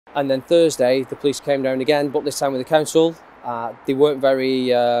And then Thursday, the police came down again, but this time with the council. They weren't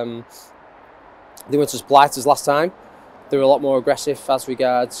as polite as last time. They were a lot more aggressive as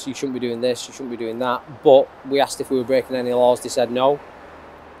regards, you shouldn't be doing this, you shouldn't be doing that. But we asked if we were breaking any laws, they said no.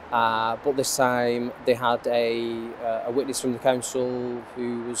 But this time they had a witness from the council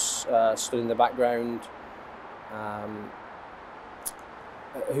who was stood in the background,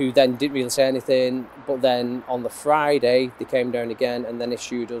 who then didn't really say anything. But then on the Friday they came down again and then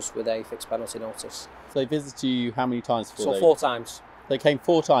issued us with a fixed penalty notice. So they visited you how many times before? So 4 times. They came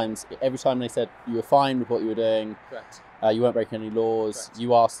 4 times. Every time they said you were fine with what you were doing. Correct. You weren't breaking any laws. Correct.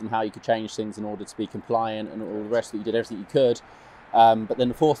 You asked them how you could change things in order to be compliant, and all the rest of it. You did everything you could. But then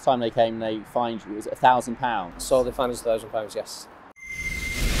the 4th time they came, they fined you. Was it £1,000? So they fined us £1,000, yes.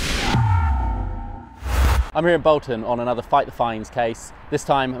 I'm here in Bolton on another Fight the Fines case. This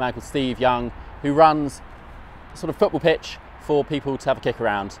time a man called Steve Young, who runs a sort of football pitch for people to have a kick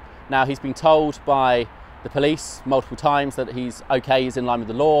around. Now, he's been told by the police multiple times that he's okay, he's in line with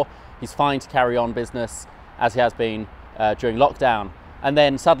the law, he's fine to carry on business as he has been during lockdown. And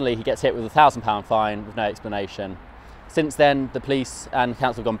then suddenly he gets hit with a £1,000 fine with no explanation. Since then, the police and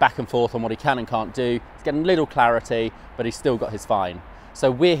council have gone back and forth on what he can and can't do. He's getting a little clarity, but he's still got his fine. So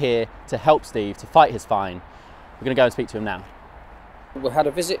we're here to help Steve to fight his fine. We're going to go and speak to him now. We had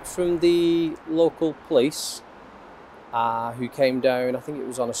a visit from the local police who came down, I think it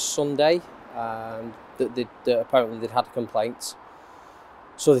was on a Sunday, and apparently they'd had a complaint.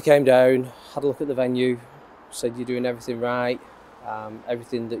 So they came down, had a look at the venue, said you're doing everything right,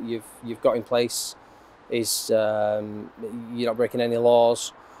 everything that you've got in place is you're not breaking any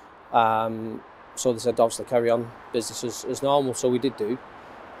laws. So they said obviously carry on business as normal, so we did do.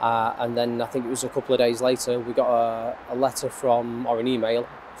 And then I think it was a couple of days later we got a letter from, or an email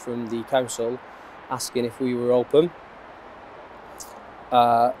from the council asking if we were open,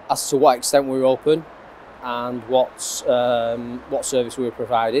 as to what extent we were open and what service we were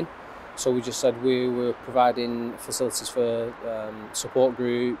providing. So we just said we were providing facilities for support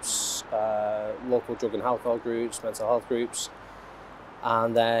groups, local drug and alcohol groups, mental health groups,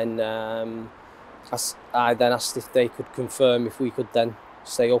 and then I then asked if they could confirm if we could then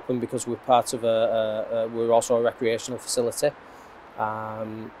stay open, because we're part of we're also a recreational facility,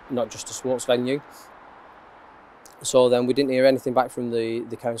 not just a sports venue. So then we didn't hear anything back from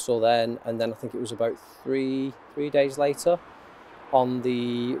the council then, and then I think it was about three days later, on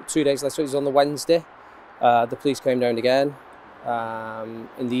the 2 days later, it was on the Wednesday, the police came down again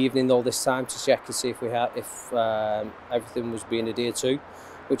in the evening though, this time to check and see if everything was being adhered to,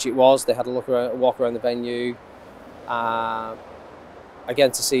 which it was. They had a walk around the venue,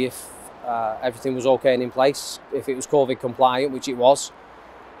 again to see if everything was okay and in place, if it was COVID compliant, which it was.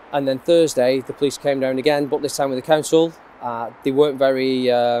 And then Thursday the police came down again, but this time with the council. They weren't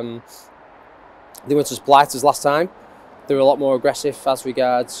as polite as last time. They were a lot more aggressive as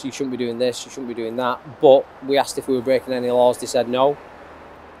regards, you shouldn't be doing this, you shouldn't be doing that. But we asked if we were breaking any laws, they said no.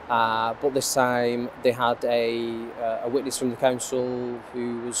 But this time they had a witness from the council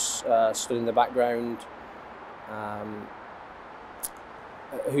who was stood in the background,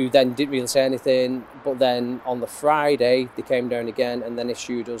 who then didn't really say anything. But then on the Friday they came down again and then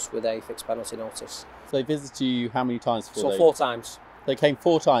issued us with a fixed penalty notice. So they visited you how many times before? So 4 times. They came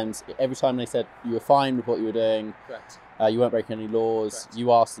 4 times. Every time they said you were fine with what you were doing. Correct. You weren't breaking any laws. Correct.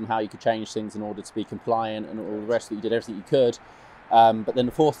 You asked them how you could change things in order to be compliant, and all the rest of it. You did everything you could. But then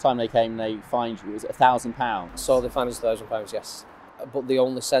the 4th time they came, they fined you. Was it £1,000? So they fined us £1,000, yes. But they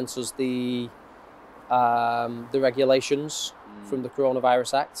only sent us the regulations from the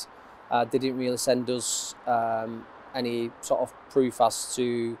Coronavirus Act. They didn't really send us any sort of proof as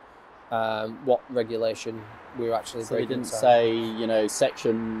to what regulation we were actually breaking. They didn't say, you know,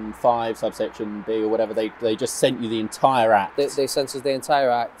 section 5, subsection B or whatever. They just sent you the entire act. They sent us the entire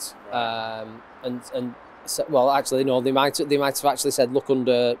act, well, actually no. They might have actually said look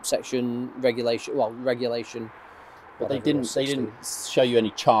under section regulation. Well, regulation. But they didn't show you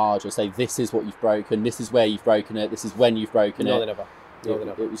any charge or say this is what you've broken, this is where you've broken it, this is when you've broken it. No, they never.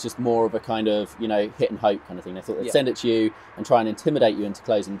 It was just more of a kind of, you know, hit and hope kind of thing. They thought they'd send it to you and try and intimidate you into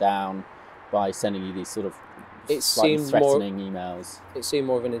closing down by sending you these sort of slightly threatening emails. It seemed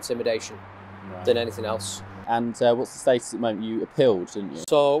more of an intimidation than anything else. And what's the status at the moment? You appealed, didn't you?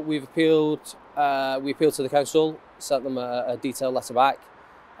 So we've appealed. We appealed to the council, sent them a detailed letter back,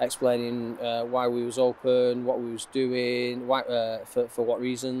 explaining why we was open, what we was doing, why, for what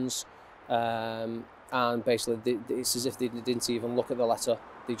reasons, and basically it's as if they didn't even look at the letter.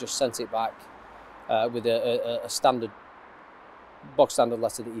 They just sent it back with a standard, bog standard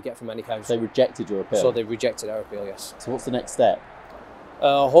letter that you get from any council. They rejected your appeal? So they rejected our appeal, yes. So what's the next step?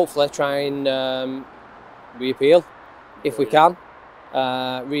 Hopefully try and reappeal if we can.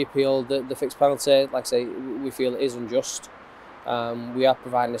 Reappeal the fixed penalty. Like I say, we feel it is unjust. We are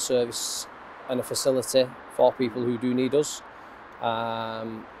providing a service and a facility for people who do need us,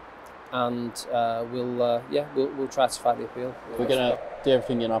 and we'll try to fight the appeal. We're going to do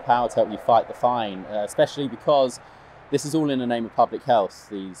everything in our power to help you fight the fine, especially because this is all in the name of public health,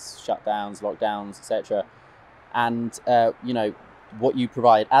 these shutdowns, lockdowns, etc. And you know, what you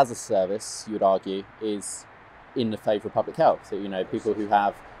provide as a service, you would argue, is in the favour of public health. So, you know, people who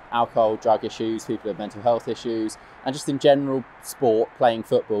have alcohol, drug issues, people who have mental health issues, and just in general, sport, playing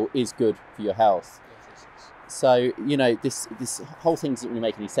football is good for your health. So, you know, this whole thing doesn't really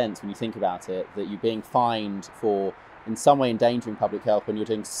make any sense when you think about it, that you're being fined for in some way endangering public health when you're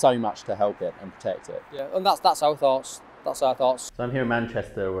doing so much to help it and protect it. Yeah, and that's our thoughts. That's our thoughts. So I'm here in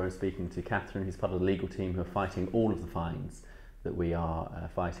Manchester where I'm speaking to Catherine, who's part of the legal team who are fighting all of the fines that we are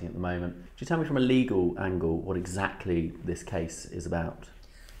fighting at the moment. Could you tell me from a legal angle what exactly this case is about?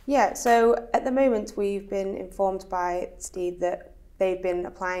 Yeah, so at the moment we've been informed by Steve that they've been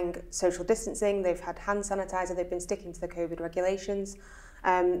applying social distancing, they've had hand sanitizer, they've been sticking to the COVID regulations.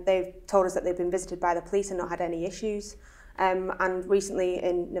 They've told us that they've been visited by the police and not had any issues. And recently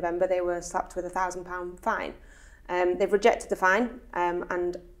in November they were slapped with a £1,000 fine. They've rejected the fine,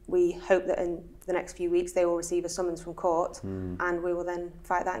 and we hope that in the next few weeks they will receive a summons from court, and we will then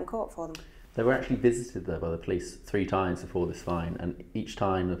fight that in court for them. They were actually visited though by the police 3 times before this fine, and each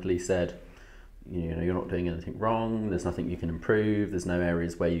time the police said, you know, you're not doing anything wrong, there's nothing you can improve, there's no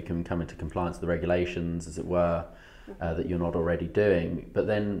areas where you can come into compliance with the regulations, as it were, that you're not already doing. But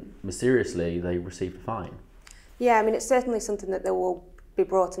then mysteriously they received a fine. Yeah, I mean, it's certainly something that they will be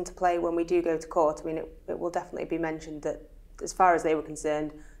brought into play when we do go to court. I mean, it will definitely be mentioned that as far as they were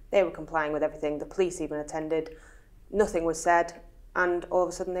concerned, they were complying with everything. The police even attended, nothing was said, and all of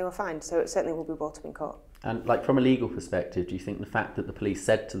a sudden they were fined. So it certainly will be brought up in court. And like from a legal perspective, do you think the fact that the police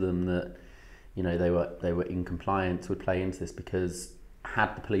said to them that, you know, they were in compliance would play into this? Because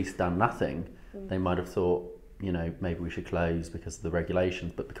had the police done nothing, they might have thought, you know, maybe we should close because of the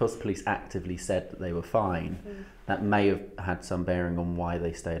regulations. But because the police actively said that they were fine, that may have had some bearing on why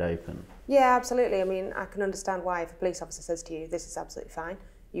they stayed open. Yeah, absolutely. I mean, I can understand why if a police officer says to you, this is absolutely fine,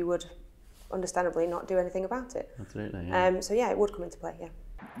 you would understandably not do anything about it. Absolutely, yeah. So yeah, it would come into play, yeah.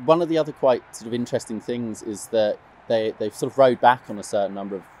 One of the other quite sort of interesting things is that they've sort of rode back on a certain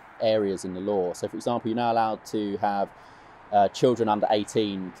number of areas in the law. So for example, you're now allowed to have children under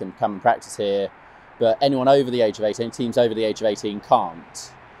 18 can come and practice here, but anyone over the age of 18, teams over the age of 18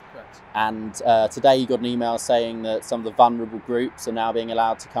 can't. Correct. And today you got an email saying that some of the vulnerable groups are now being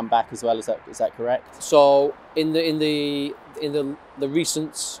allowed to come back as well. Is that correct? So in the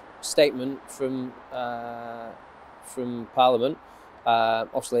recent statement from Parliament,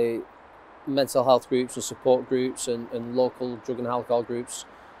 obviously mental health groups and support groups and local drug and alcohol groups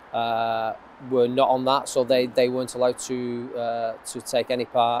were not on that, so they weren't allowed to take any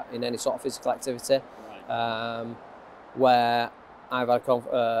part in any sort of physical activity. Right. Where I've had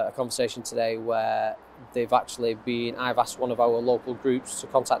a conversation today where they've actually been, I've asked one of our local groups to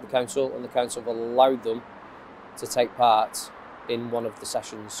contact the council, and the council have allowed them to take part in one of the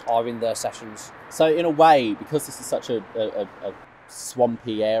sessions or in their sessions. So in a way, because this is such a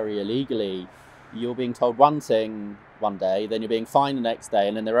swampy area legally, you're being told one thing one day, then you're being fined the next day,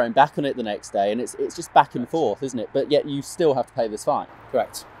 and then they're rowing back on it the next day, and it's just back and forth, isn't it? But yet you still have to pay this fine.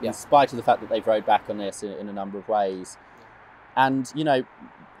 Correct. Yeah. In spite of the fact that they've rowed back on this in a number of ways. And, you know,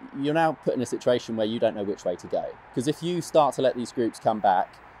 you're now put in a situation where you don't know which way to go. Because if you start to let these groups come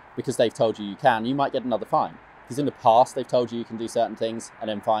back because they've told you can, you might get another fine. Because in the past they've told you can do certain things and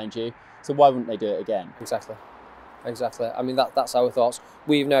then fined you. So why wouldn't they do it again? Exactly. I mean, that's our thoughts.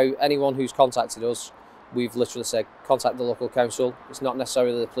 We've now, anyone who's contacted us, we've literally said, contact the local council. It's not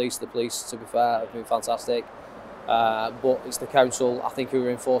necessarily the police. The police, to be fair, have been fantastic. But it's the council, I think, who are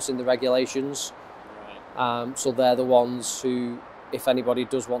enforcing the regulations. So they're the ones who, if anybody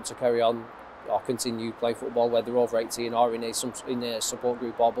does want to carry on or continue playing football, whether they're over 18 or in a support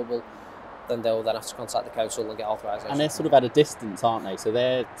group or bubble, then they'll then have to contact the council and get authorisation. And they're sort of at a distance, aren't they? So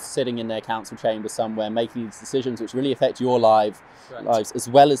they're sitting in their council chamber somewhere making these decisions which really affect your lives, as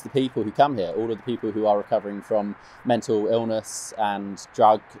well as the people who come here, all of the people who are recovering from mental illness and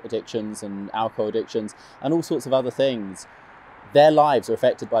drug addictions and alcohol addictions and all sorts of other things. Their lives are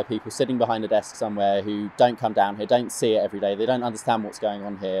affected by people sitting behind a desk somewhere who don't come down here, don't see it every day, they don't understand what's going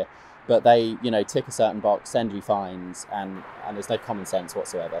on here, but they, you know, tick a certain box, send you fines, and there's no common sense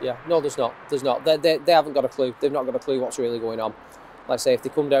whatsoever. Yeah, no, there's not. They haven't got a clue. They've not got a clue what's really going on. Like I say, if they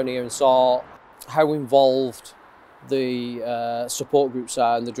come down here and saw how involved the support groups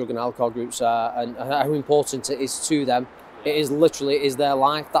are and the drug and alcohol groups are, and how important it is to them. It is literally their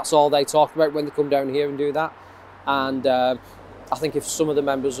life. That's all they talk about when they come down here and do that. And I think if some of the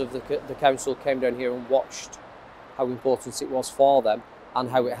members of the council came down here and watched how important it was for them and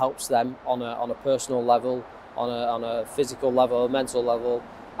how it helps them on a personal level, on a physical level, a mental level,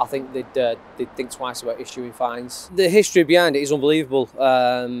 I think they'd think twice about issuing fines. The history behind it is unbelievable.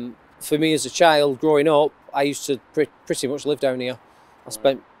 For me as a child growing up, I used to pretty much live down here. I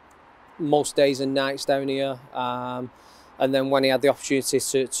spent most days and nights down here. And then when he had the opportunity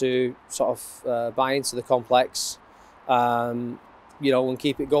to sort of buy into the complex, and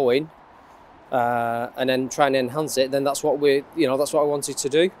keep it going, and then try and enhance it, then that's what that's what I wanted to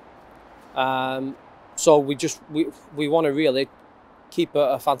do. So we want to really keep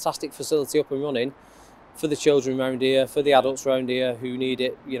a fantastic facility up and running for the children around here, for the adults around here who need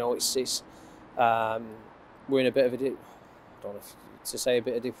it. We're in a bit of I don't know to say a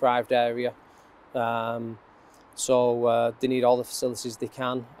bit of deprived area. So they need all the facilities they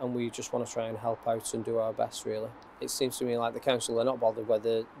can, and we just want to try and help out and do our best, really. It seems to me like the council are not bothered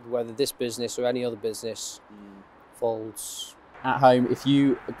whether this business or any other business folds. At home, if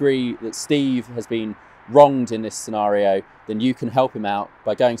you agree that Steve has been wronged in this scenario, then you can help him out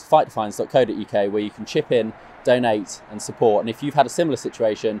by going to fightthefines.co.uk, where you can chip in, donate and support. And if you've had a similar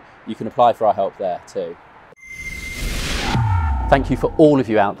situation, you can apply for our help there too. Thank you for all of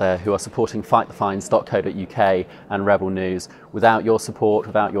you out there who are supporting fightthefines.co.uk and Rebel News. Without your support,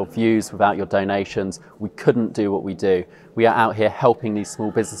 without your views, without your donations, we couldn't do what we do. We are out here helping these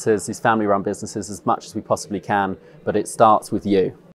small businesses, these family-run businesses, as much as we possibly can, but it starts with you.